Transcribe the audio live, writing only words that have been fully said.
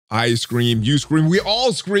I scream, you scream, we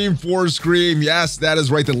all scream for Scream. Yes, that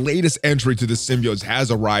is right. The latest entry to the Symbiotes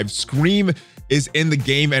has arrived. Scream is in the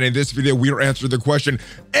game, and in this video, we are answering the question,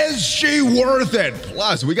 is she worth it?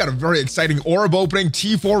 Plus, we got a very exciting orb opening,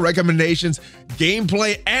 T4 recommendations,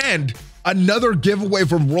 gameplay, and another giveaway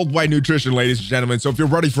from Worldwide Nutrition, ladies and gentlemen. So if you're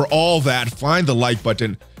ready for all that, find the like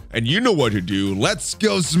button, and you know what to do. Let's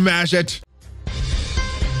go smash it.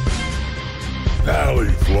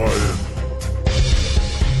 ValleyFlyin.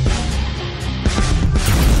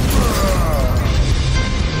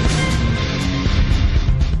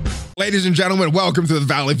 Ladies and gentlemen, welcome to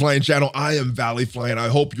the ValleyFlyin channel. I am ValleyFlyin. I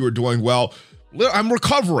hope you are doing well. I'm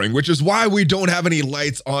recovering, which is why we don't have any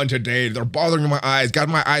lights on today. They're bothering my eyes. Got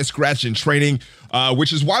my eyes scratched in training,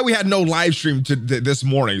 which is why we had no live stream this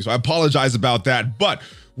morning. So I apologize about that. But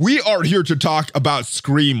we are here to talk about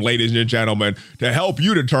Scream, ladies and gentlemen, to help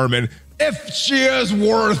you determine if she is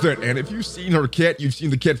worth it. And if you've seen her kit, you've seen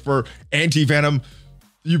the kit for anti-venom,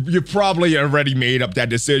 you probably already made up that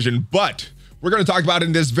decision. But we're going to talk about it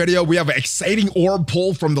in this video. We have an exciting orb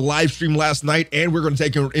pull from the live stream last night, and we're going to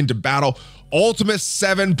take her into battle. Ultimus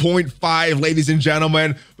 7.5, ladies and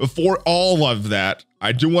gentlemen. Before all of that,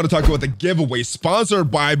 I do want to talk about the giveaway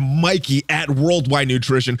sponsored by Mikey at Worldwide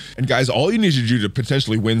Nutrition. And guys, all you need to do to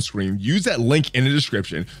potentially win Scream, use that link in the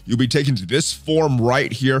description. You'll be taken to this form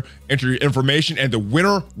right here, enter your information, and the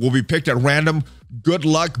winner will be picked at random. Good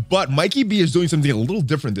luck. But Mikey B is doing something a little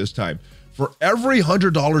different this time. For every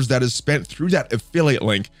 $100 that is spent through that affiliate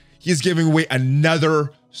link, he's giving away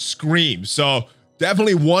another Scream. So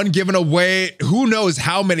definitely one given away. Who knows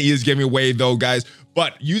how many he's giving away though, guys.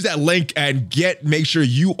 But use that link and make sure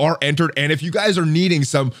you are entered. And if you guys are needing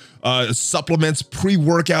some supplements,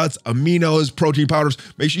 pre-workouts, aminos, protein powders,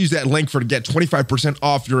 make sure you use that link to get 25%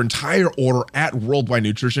 off your entire order at Worldwide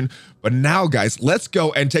Nutrition. But now, guys, let's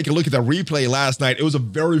go and take a look at the replay last night. It was a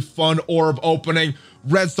very fun orb opening.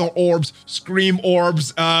 Redstone orbs, Scream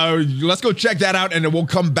orbs. Let's go check that out, and then we'll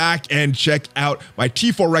come back and check out my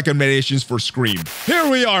T4 recommendations for Scream. Here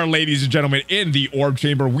we are, ladies and gentlemen, in the orb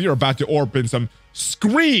chamber. We are about to open some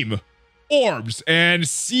Scream orbs and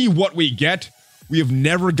see what we get. We have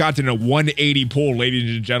never gotten a 180 pull,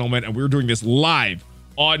 ladies and gentlemen, and we're doing this live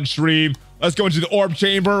on stream. Let's go into the orb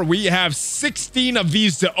chamber. We have 16 of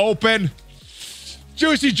these to open.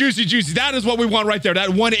 Juicy, juicy, juicy. That is what we want right there, that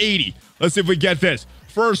 180. Let's see if we get this.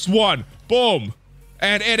 First one, boom.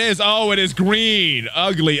 And it is, oh, it is green.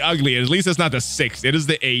 Ugly, ugly. At least it's not the 6, it is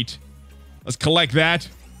the 8. Let's collect that.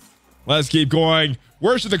 Let's keep going.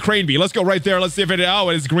 Where should the crane be? Let's go right there. Let's see if it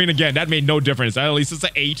is green again. That made no difference. At least it's an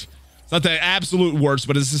 8. It's not the absolute worst,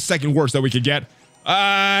 but it's the second worst that we could get.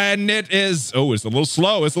 And it is, oh, it's a little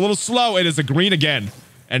slow. It's a little slow. It is a green again.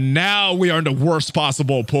 And now we are in the worst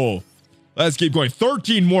possible pull. Let's keep going.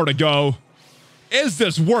 13 more to go. Is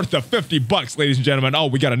this worth the 50 bucks, ladies and gentlemen? Oh,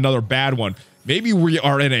 we got another bad one. Maybe we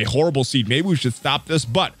are in a horrible seed. Maybe we should stop this,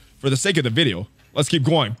 but for the sake of the video, let's keep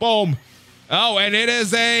going. Boom. Oh, and it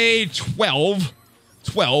is a 12.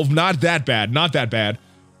 12, not that bad, not that bad.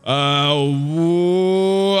 A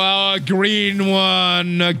green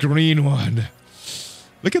one, a green one.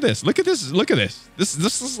 Look at this, look at this, look at this. This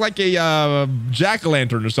is like a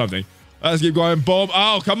jack-o'-lantern or something. Let's keep going, boom.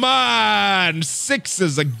 Oh, come on,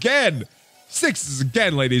 6s again. 6s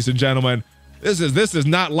again, ladies and gentlemen. This is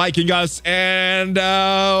not liking us, and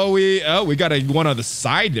we got a one on the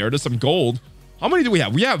side there. There's some gold. How many do we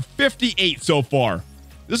have? We have 58 so far.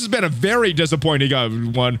 This has been a very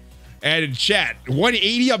disappointing one. And chat,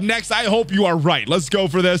 180 up next. I hope you are right. Let's go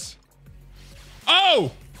for this.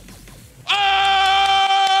 Oh! Oh!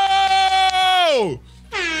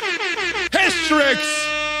 Hystrix!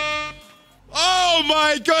 Oh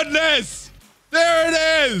my goodness! There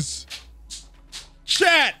it is!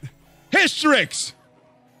 Chat! Hystrix!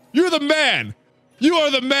 You're the man! You are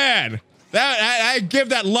the man! I give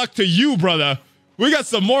that luck to you, brother. We got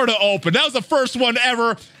some more to open. That was the first one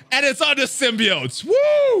ever, and it's on the Symbiotes.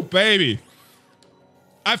 Woo, baby.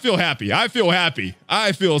 I feel happy. I feel happy.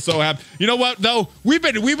 I feel so happy. You know what, though? We've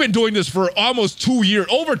been doing this for almost 2 years,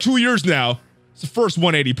 over 2 years now. It's the first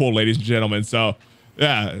 180 pull, ladies and gentlemen. So,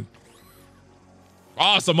 yeah.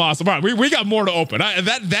 Awesome, awesome. All right, we got more to open.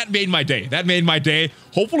 That made my day. That made my day.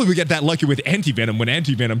 Hopefully we get that lucky with anti-venom when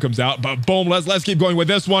anti-venom comes out. But boom, let's keep going with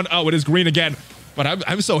this one. Oh, it is green again. But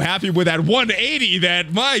I'm so happy with that 180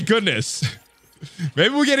 that, my goodness.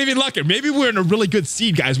 Maybe we get even luckier. Maybe we're in a really good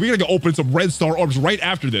seed, guys. We're gonna go open some red star orbs right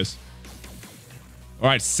after this. All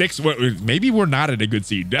right, 6. Maybe we're not in a good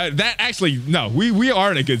seed. That actually, no, we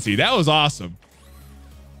are in a good seed. That was awesome.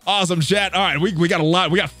 Awesome, chat. All right, we got a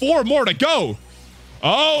lot. We got 4 more to go.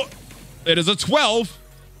 Oh, it is a 12.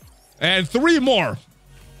 And 3 more.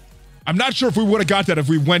 I'm not sure if we would have got that if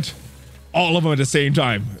we went all of them at the same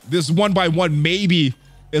time. This 1 by 1 maybe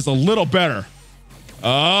is a little better.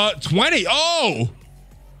 20. Oh,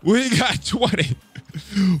 we got 20.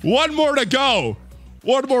 One more to go.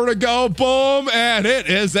 One more to go. Boom. And it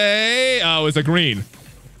is it's a green.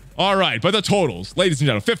 All right. But the totals, ladies and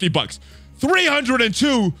gentlemen, 50 bucks,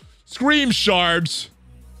 302 Scream shards.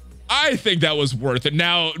 I think that was worth it.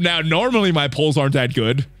 Now, normally my pulls aren't that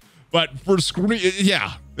good, but for Scream,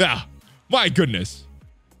 yeah. My goodness.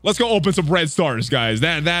 Let's go open some red stars, guys.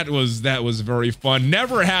 That was very fun.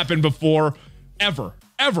 Never happened before, ever.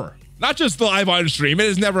 Not just live on stream. It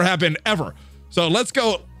has never happened ever. So let's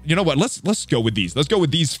go. You know what? Let's go with these. Let's go with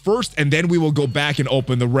these first, and then we will go back and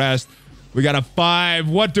open the rest. We got a 5.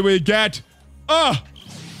 What do we get? No,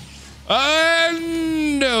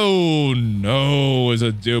 it's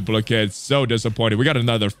a duplicate. So disappointing. We got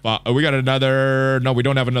another 5. We got another. No, we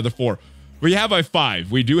don't have another 4. We have a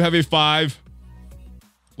 5. We do have a 5.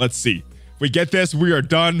 Let's see. If we get this, we are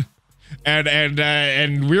done,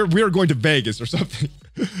 and we're going to Vegas or something.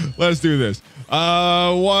 Let's do this.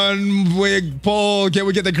 One wig pull. Can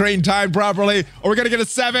we get the crane timed properly? Or we're gonna get a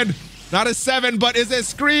 7. Not a 7, but is it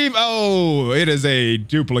Scream? Oh, it is a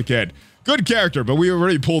duplicate. Good character, but we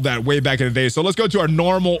already pulled that way back in the day. So let's go to our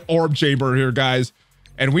normal orb chamber here, guys.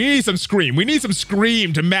 And we need some Scream. We need some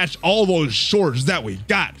Scream to match all those shorts that we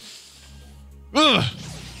got. Ugh.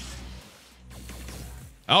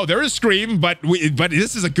 Oh, there is Scream, but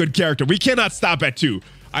this is a good character. We cannot stop at 2.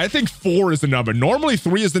 I think 4 is the number. Normally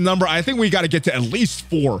 3 is the number. I think we got to get to at least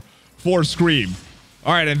 4 for Scream.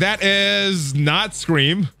 All right, and that is not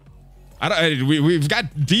Scream. We've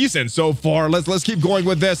got decent so far. Let's keep going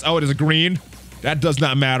with this. Oh, it is a green. That does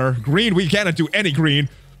not matter. Green, we cannot do any green.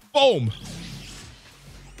 Boom.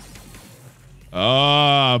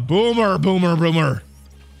 Boomer.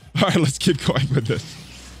 All right, let's keep going with this.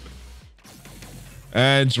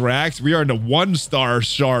 And Drax, we are in the 1-star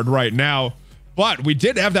shard right now. But we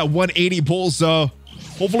did have that 180 pull, so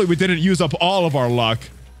hopefully we didn't use up all of our luck.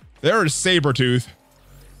 There is Sabretooth.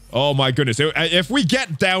 Oh my goodness. If we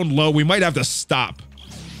get down low, we might have to stop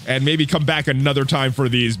and maybe come back another time for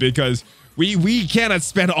these, because we cannot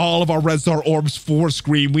spend all of our red star orbs for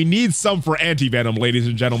Scream. We need some for anti-venom, ladies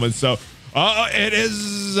and gentlemen. So it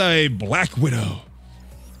is a Black Widow.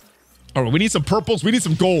 All right, we need some purples. We need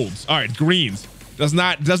some golds. All right, greens. Does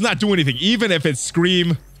not do anything, even if it's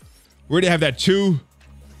Scream. We already have that 2.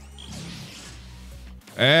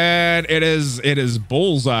 And it is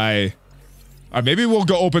Bullseye. All right, maybe we'll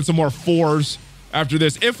go open some more 4s after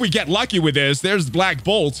this. If we get lucky with this, there's Black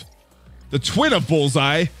Bolt, the twin of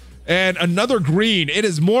Bullseye, and another green. It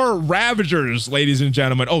is more Ravagers, ladies and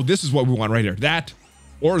gentlemen. Oh, this is what we want right here. That,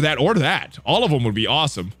 or that, or that. All of them would be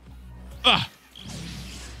awesome. No.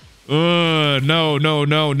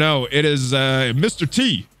 It is Mr.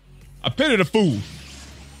 T. I pitied a fool.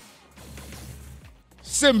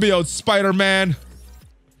 Symbiote Spider-Man.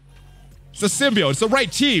 It's a symbiote. It's the right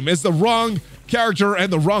team. It's the wrong character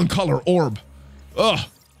and the wrong color orb. Ugh.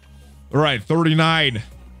 All right, 39.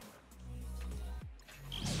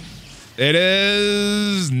 It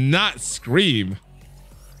is not Scream.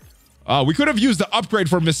 We could have used the upgrade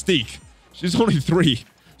for Mystique. She's only 3.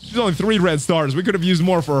 She's only 3 red stars. We could have used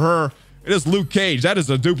more for her. It is Luke Cage. That is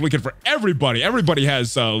a duplicate for everybody. Everybody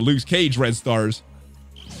has Luke Cage red stars.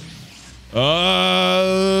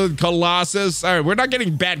 Colossus. All right, we're not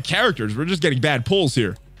getting bad characters. We're just getting bad pulls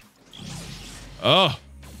here. Oh,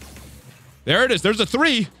 there it is. There's a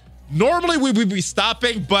 3. Normally we would be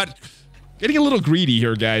stopping, but getting a little greedy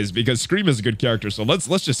here, guys, because Scream is a good character. So let's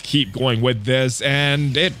just keep going with this,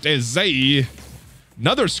 and it is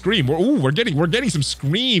another Scream. We're getting some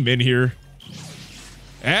Scream in here,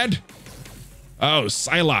 and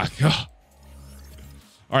Psylocke. Oh.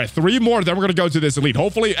 All right, 3 more, then we're going to go to this elite.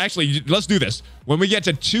 Hopefully, actually, let's do this. When we get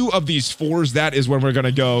to 2 of these 4s, that is when we're going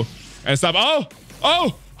to go and stop. Oh!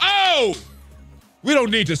 We don't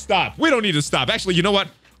need to stop. We don't need to stop. Actually, you know what?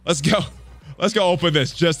 Let's go. Let's go open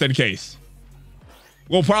this just in case.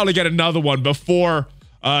 We'll probably get another one before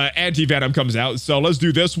anti-venom comes out. So let's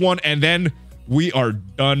do this one, and then we are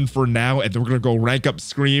done for now. And then we're going to go rank up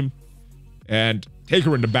Scream and take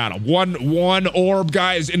her into battle. One orb,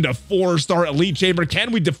 guys, into 4-star elite chamber.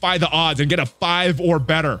 Can we defy the odds and get a 5 or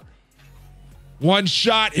better? One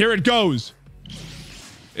shot. Here it goes.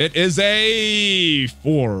 It is a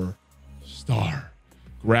 4-star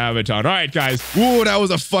Graviton. All right, guys. Ooh, that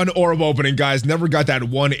was a fun orb opening, guys. Never got that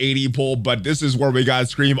 180 pull, but this is where we got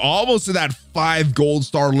Scream almost to that 5 gold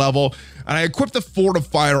star level. And I equipped the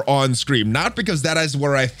Fortifier on Scream, not because that is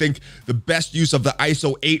where I think the best use of the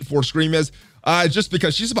ISO 8 for Scream is. just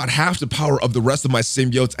because she's about half the power of the rest of my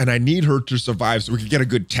symbiotes, and I need her to survive so we can get a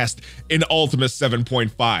good test in Ultimus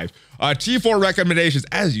 7.5. T4 recommendations,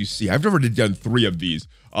 as you see, I've never done 3 of these.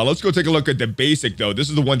 Let's go take a look at the basic, though. This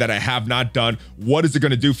is the one that I have not done. What is it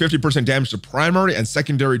going to do? 50% damage to primary and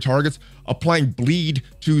secondary targets, applying bleed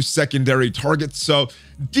to secondary targets. So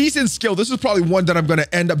decent skill. This is probably one that I'm going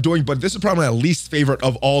to end up doing, but this is probably my least favorite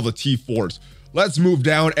of all the T4s. Let's move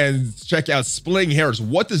down and check out Splitting Hairs.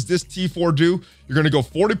 What does this T4 do? You're going to go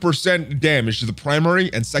 40% damage to the primary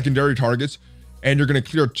and secondary targets, and you're going to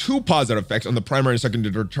clear 2 positive effects on the primary and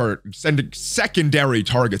secondary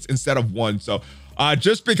targets instead of 1. So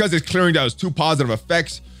just because it's clearing those 2 positive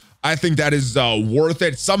effects, I think that is worth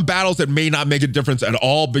it. Some battles that may not make a difference at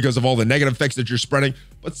all because of all the negative effects that you're spreading,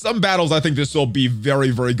 but some battles I think this will be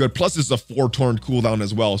very, very good. Plus it's a 4-turn cooldown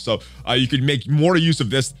as well, so you could make more use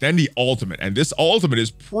of this than the ultimate, and this ultimate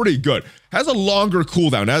is pretty good. Has a longer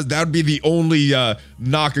cooldown. That would be the only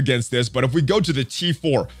knock against this, but if we go to the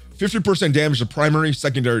T4, 50% damage to primary,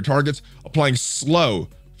 secondary targets, applying slow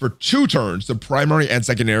for 2 turns to primary and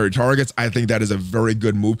secondary targets. I think that is a very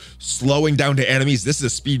good move. Slowing down to enemies. This is a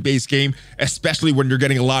speed-based game, especially when you're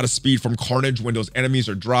getting a lot of speed from Carnage when those enemies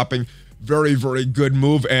are dropping. Very, very good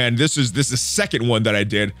move. And this is the second one that I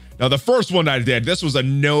did. Now, the first one I did, this was a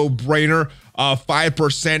no-brainer.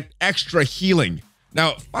 5% extra healing.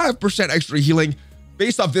 Now, 5% extra healing,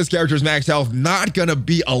 based off this character's max health, not gonna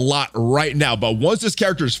be a lot right now. But once this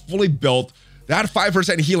character is fully built, that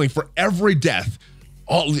 5% healing for every death,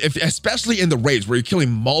 especially in the raids where you're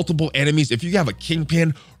killing multiple enemies, if you have a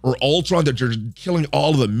Kingpin or Ultron that you're killing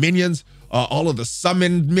all of the minions, all of the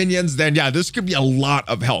summoned minions, then yeah, this could be a lot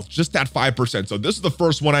of health, just that 5%. So this is the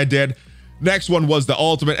first one I did. Next one was the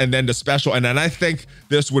ultimate and then the special, and then I think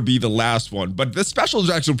this would be the last one. But the special is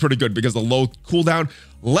actually pretty good because of the low cooldown.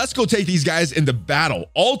 Let's go take these guys into battle.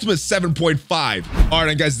 Ultimus 7.5. All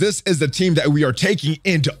right, guys, this is the team that we are taking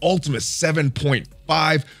into Ultimus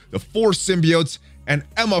 7.5. The 4 symbiotes and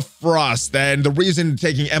Emma Frost. And the reason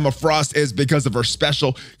taking Emma Frost is because of her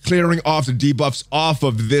special, clearing off the debuffs off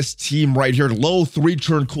of this team right here. Low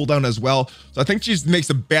 3-turn cooldown as well. So I think she makes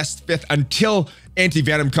the best 5th until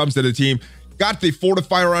anti-venom comes to the team. Got the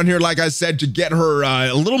fortifier on here, like I said, to get her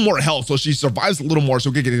a little more health so she survives a little more,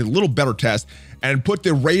 so we can get a little better test. And put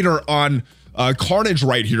the Raider on Carnage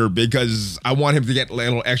right here because I want him to get a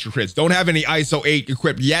little extra crits. Don't have any ISO 8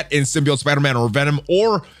 equipped yet in Symbiote Spider-Man or Venom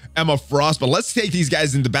or Emma Frost, but let's take these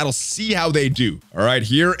guys into battle, see how they do. All right,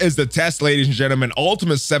 here is the test, ladies and gentlemen,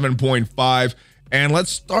 Ultimus 7.5, and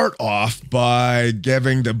let's start off by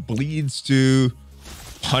giving the bleeds to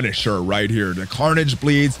Punisher right here. The Carnage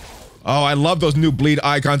bleeds. Oh, I love those new bleed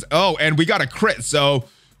icons. Oh, and we got a crit, so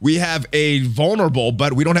we have a vulnerable,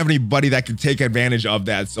 but we don't have anybody that can take advantage of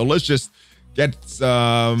that. So let's just get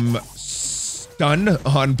some stun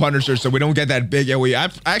on Punisher so we don't get that big AoE. I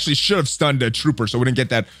actually should have stunned a trooper so we didn't get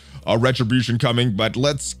that retribution coming, but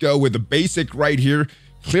let's go with the basic right here.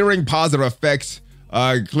 Clearing positive effects,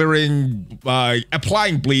 applying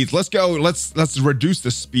bleeds. Let's go, let's reduce the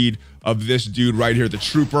speed of this dude right here, the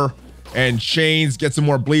trooper. And chains, get some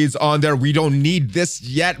more bleeds on there. We don't need this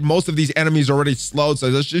yet. Most of these enemies are already slowed, so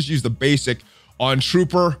let's just use the basic on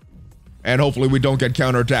trooper. And hopefully we don't get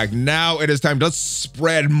counterattacked. Now it is time to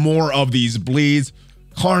spread more of these bleeds.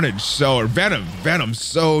 Carnage, so Venom,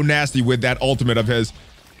 so nasty with that ultimate of his.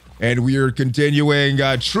 And we are continuing.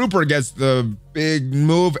 Trooper gets the big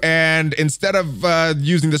move, and instead of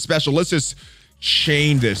using the special, let's just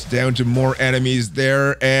chain this down to more enemies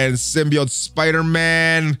there. And Symbiote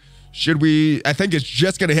Spider-Man. Should we? I think it's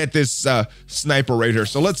just gonna hit this sniper right here.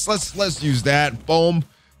 So let's use that. Boom,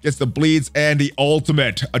 gets the bleeds and the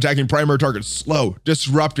ultimate, attacking primary target, slow,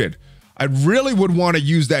 disrupted. I really would want to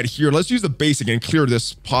use that here. Let's use the basic and clear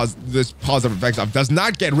this positive effects off. Does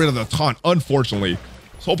not get rid of the taunt, unfortunately.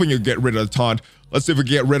 I was hoping you'd get rid of the taunt. Let's see if we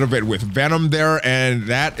can get rid of it with Venom there, and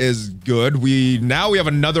that is good. Now we have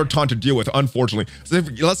another taunt to deal with, unfortunately. So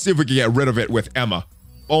let's see if we can get rid of it with Emma.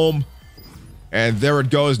 Boom. And there it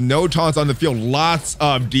goes. No taunts on the field. Lots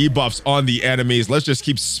of debuffs on the enemies. Let's just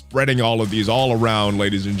keep spreading all of these all around,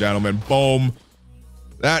 ladies and gentlemen. Boom.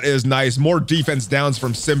 That is nice. More defense downs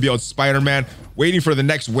from Symbiote Spider-Man. Waiting for the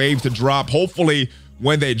next wave to drop. Hopefully,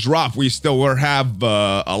 when they drop, we still have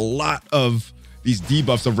a lot of these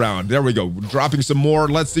debuffs around. There we go. Dropping some more.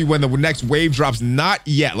 Let's see when the next wave drops. Not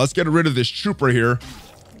yet. Let's get rid of this trooper here.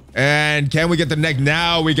 And can we get the next?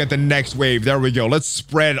 Now we get the next wave. There we go. Let's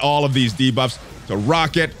spread all of these debuffs to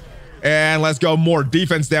Rocket. And let's go more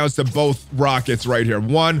defense downs to both Rockets right here.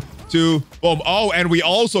 1, 2, boom. Oh, and we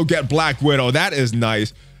also get Black Widow. That is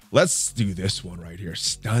nice. Let's do this one right here.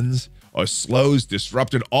 Stuns. slows,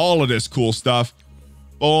 disrupted, all of this cool stuff.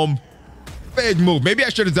 Boom. Big move. Maybe I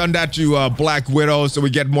should have done that to Black Widow so we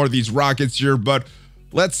get more of these rockets here, but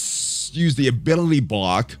let's use the ability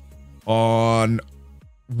block on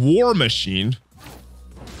War Machine.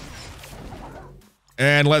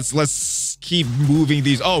 And let's keep moving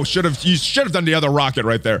these. Oh, you should have done the other rocket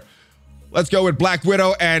right there. Let's go with Black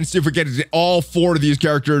Widow and see if we get all 4 of these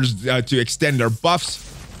characters to extend their buffs.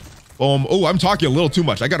 Boom. Oh, I'm talking a little too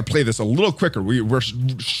much. I got to play this a little quicker. We're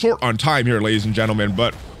short on time here, ladies and gentlemen,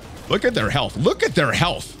 but look at their health. Look at their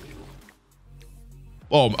health.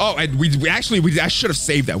 Boom. Oh, and I should have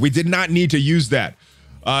saved that. We did not need to use that.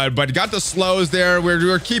 But got the slows there.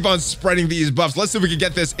 We're keep on spreading these buffs. Let's see if we can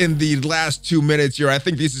get this in the last 2 minutes here. I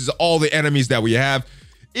think this is all the enemies that we have.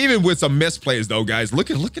 Even with some misplays though, guys. Look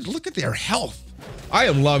at their health. I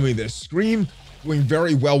am loving this. Scream doing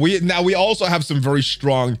very well. We also have some very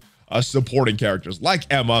strong supporting characters like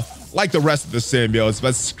Emma, like the rest of the symbiotes,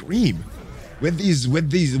 but Scream with these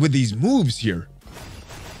moves here.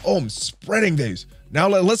 Oh, I'm spreading these. Now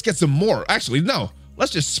let's get some more. Actually, no.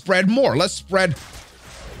 Let's just spread more. Let's spread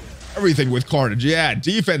everything with Carnage. Yeah,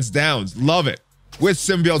 defense downs. Love it. With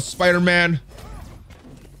Symbiote Spider-Man.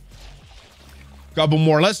 Couple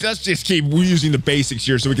more. Let's just keep using the basics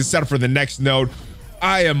here so we can set up for the next node.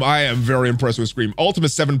 I am very impressed with Scream.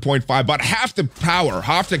 Ultimus 7.5, about half the power,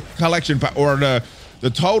 half the collection or the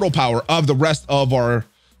total power of the rest of our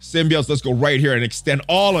symbiotes. Let's go right here and extend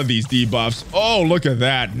all of these debuffs. Oh, look at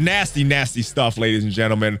that. Nasty, nasty stuff, ladies and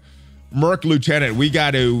gentlemen. Merc Lieutenant, we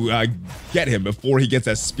got to get him before he gets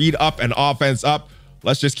that speed up and offense up.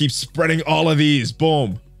 Let's just keep spreading all of these.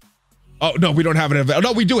 Boom. Oh, no, we don't have it available.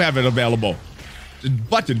 No, we do have it available. The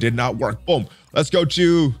button did not work. Boom. Let's go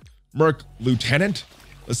to Merc Lieutenant.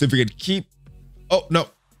 Let's see if we can keep... Oh, no.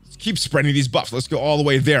 Let's keep spreading these buffs. Let's go all the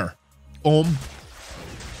way there. Boom.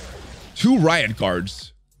 2 riot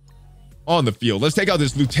guards on the field. Let's take out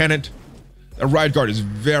this Lieutenant. The riot guard is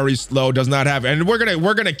very slow. Does not have... And we're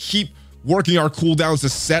gonna keep working our cooldowns to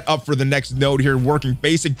set up for the next node here. Working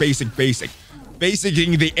basic. Basicing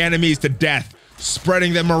the enemies to death.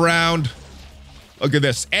 Spreading them around. Look at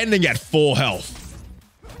this. Ending at full health.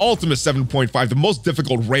 Ultimus 7.5, the most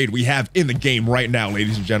difficult raid we have in the game right now,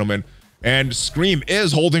 ladies and gentlemen. And Scream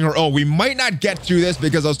is holding her own. We might not get through this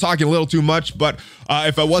because I was talking a little too much, but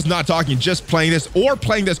if I was not talking, just playing this or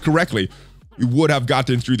playing this correctly, we would have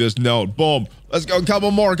gotten through this node. Boom. Let's go a couple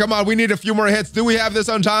more. Come on, we need a few more hits. Do we have this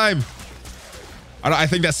on time? I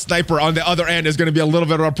think that sniper on the other end is going to be a little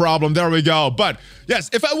bit of a problem. There we go. But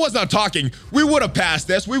yes, if I was not talking, we would have passed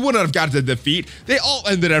this. We wouldn't have gotten to defeat. They all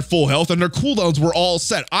ended at full health and their cooldowns were all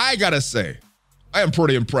set. I gotta say, I am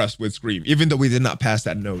pretty impressed with Scream, even though we did not pass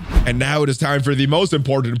that node. And now it is time for the most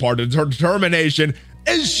important part of the determination.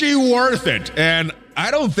 Is she worth it? And I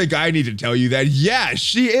don't think I need to tell you that. Yeah,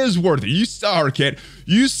 she is worth it. You saw her kit.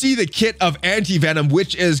 You see the kit of anti-venom,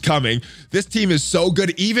 which is coming. This team is so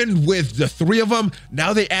good. Even with the 3 of them,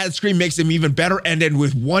 now they add Scream, makes them even better. And then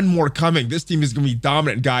with 1 more coming, this team is going to be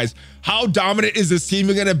dominant, guys. How dominant is this team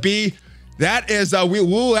going to be? That is,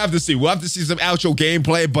 we'll have to see. We'll have to see some actual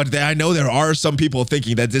gameplay, but I know there are some people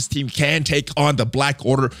thinking that this team can take on the Black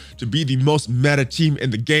Order to be the most meta team in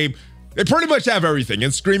the game. They pretty much have everything,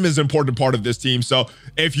 and Scream is an important part of this team. So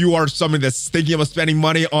if you are someone that's thinking about spending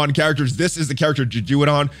money on characters, this is the character to do it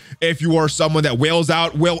on. If you are someone that wail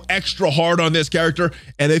extra hard on this character,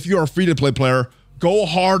 and if you're a free-to-play player, go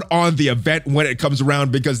hard on the event when it comes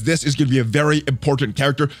around, because this is going to be a very important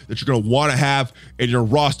character that you're going to want to have in your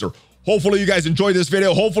roster. Hopefully you guys enjoyed this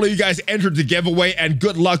video. Hopefully you guys entered the giveaway, and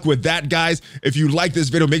good luck with that, guys. If you like this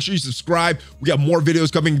video, make sure you subscribe. We got more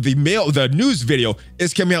videos coming. The news video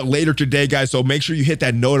is coming out later today, guys. So make sure you hit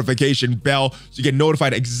that notification bell so you get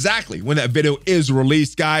notified exactly when that video is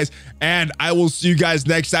released, guys. And I will see you guys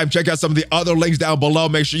next time. Check out some of the other links down below.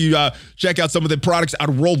 Make sure you check out some of the products out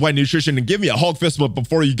of Worldwide Nutrition, and give me a Hulk fist bump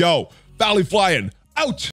before you go. ValleyFlyin, out.